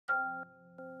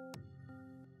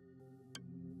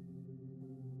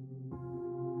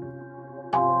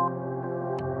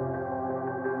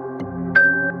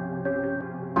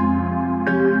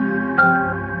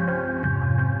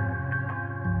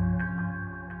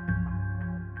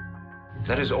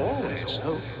That is always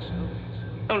hope.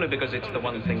 Only because it's the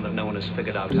one thing that no one has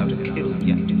figured out how to kill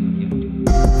yet.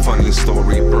 Funny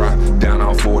story, bruh. Down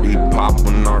on 40, pop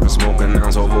when narco smoking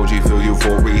ounce of OG, feel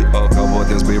euphoria. A couple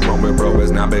things be wrong with bro,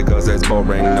 it's not because it's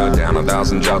boring. Down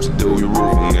 1,000 jobs to do, you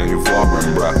roofing and you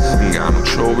flooring, bruh. Ain't got no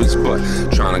choice but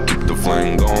trying to keep the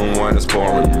flame going when it's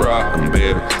pouring, bruh. And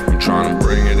baby, I'm trying to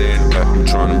bring it in, I'm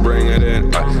trying to bring it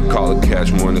in. Call it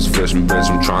catch when it's fishing, bitch,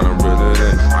 I'm trying to reel it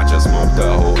in. I just smoked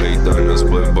that whole 8th in the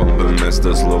split bump and missed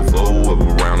this little flow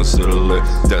up around the city lit.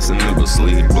 Destined to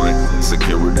sleep blink.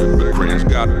 Security, big cringe,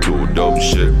 gotta do a dope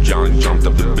shit. Johnny jumped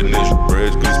up the Venetian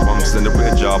bridge, goosebumps in the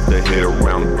ridge off the head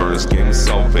around the burning skin. It's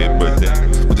so paper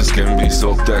thick, but the skin be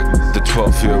so thick. The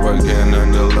 12th year again,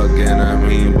 and they're looking at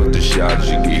me with the shots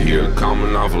you can hear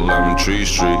coming off 11 Tree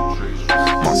Street.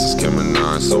 Monsters came at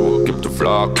 9, so I'll keep the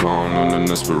vlog on. And an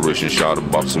inspiration shot of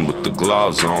boxing with the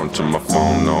gloves on. To my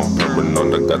phone, no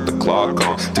paranoid, I got the clock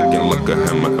on. Taking like a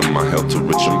hammer in my health to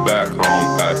reach him back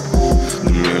home.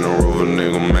 The man a rover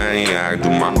nigga maniac. Do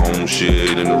my own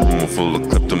shit in a room full of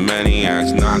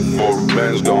kleptomaniacs. Not for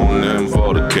revenge, going in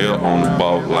for the kill. On the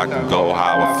boat like a go,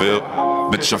 how I feel.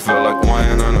 Bitch, I feel like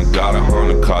Wayne and I got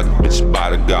 100 cards. Bitch,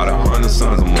 body got 100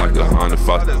 sons, I'm like 100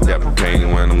 fathers. That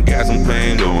pain when I'm gassing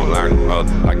pain, doing like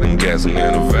I'm gassing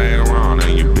in a vein around.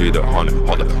 And you be the 100,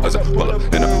 hold up, as I pull up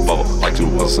in a bubble, like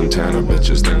 2 Santana.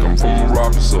 Bitches think I'm from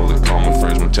Morocco, so they call me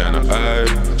French Montana.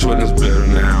 Ayy, Twitter's bitter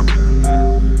now,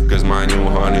 cause my new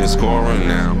honey is scoring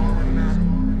now.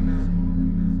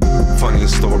 Funny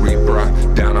story,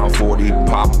 bruh. Down on 40,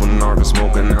 pop when narco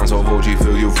smoking ounce of OG,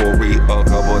 feel euphoria. A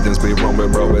couple things be wrong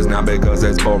with bro, it's not because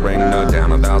it's boring.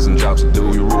 Down 1,000 jobs to do,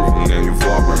 you roofing and you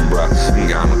flooring, bruh. Ain't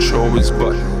got no choice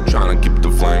but trying to keep the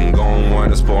flame going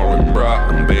when it's pouring,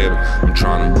 bruh. And baby, I'm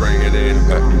trying to bring it in,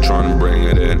 I'm trying to bring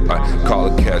it in. Call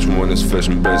it catch when it's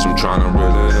fishing, bitch, I'm trying to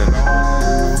reel it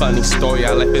in. Funny story,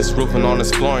 I left this roofing on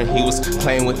his flooring. He was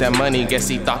playing with that money, guess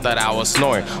he thought that I was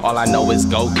snoring. All I know is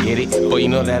go get it, boy, you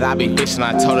know that I be fishing.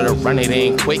 I told her to run it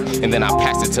in quick, and then I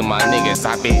passed it to my niggas.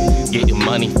 I been getting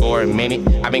money for a minute,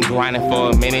 I've been grinding for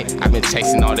a minute. I've been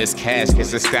chasing all this cash, cause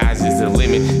the sky's is the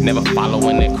limit. Never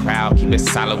following the crowd, keep it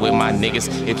solid with my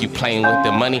niggas. If you playing with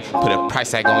the money, put a price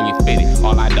tag on your fitted.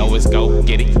 All I know is go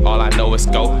get it, all I know is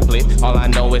go flip. All I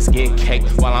know is get cake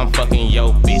while I'm fucking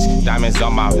yo bitch. Diamonds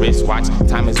on my wristwatch,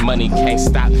 time is money, can't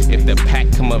stop. If the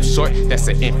pack come up short, that's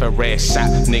an infrared shot.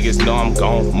 Niggas know I'm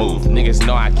gon' move, niggas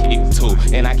know I keep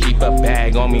 2. And I keep a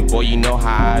bag on me, boy, you know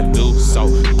how I do. So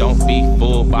don't be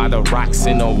fooled by the rocks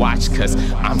in the watch, cause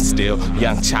I'm still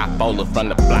young Chapola from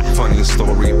the block. Funny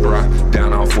story, bruh.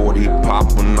 Down on 40,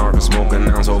 pop when narco smoking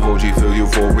ounce of OG, feel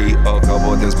euphoria. A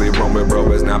couple things be wrong with bro,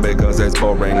 it's not because it's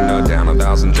boring. Down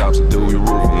 1,000 jobs to do, you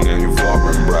roofing and you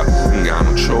flooring, bruh. Ain't got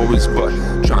no choice but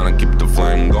trying to keep the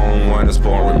flame going when it's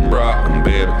pouring, bruh. And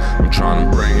baby, I'm trying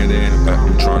to bring it in,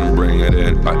 I'm trying to bring it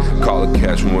in. Call it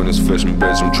catch when it's fishing,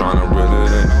 bitch, I'm trying to reel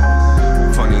it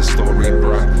in. Funny story,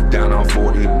 bruh. Down on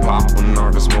 40, pop when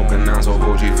narco smoking ounce of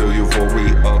OG, feel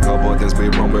euphoria. A couple things be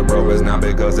wrong with bro, it's not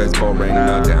because it's boring.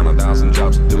 Down 1,000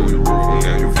 jobs to do, you roofing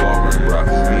and you flooring,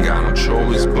 bruh. Ain't got no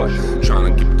choice but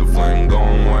trying to keep the flame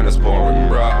going when it's pouring,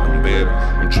 bruh. And baby,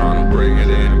 I'm trying to bring it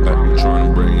in, I'm trying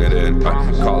to bring it in.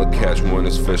 Call it catch when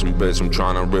it's fishing, bitch, I'm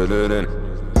trying to reel it in.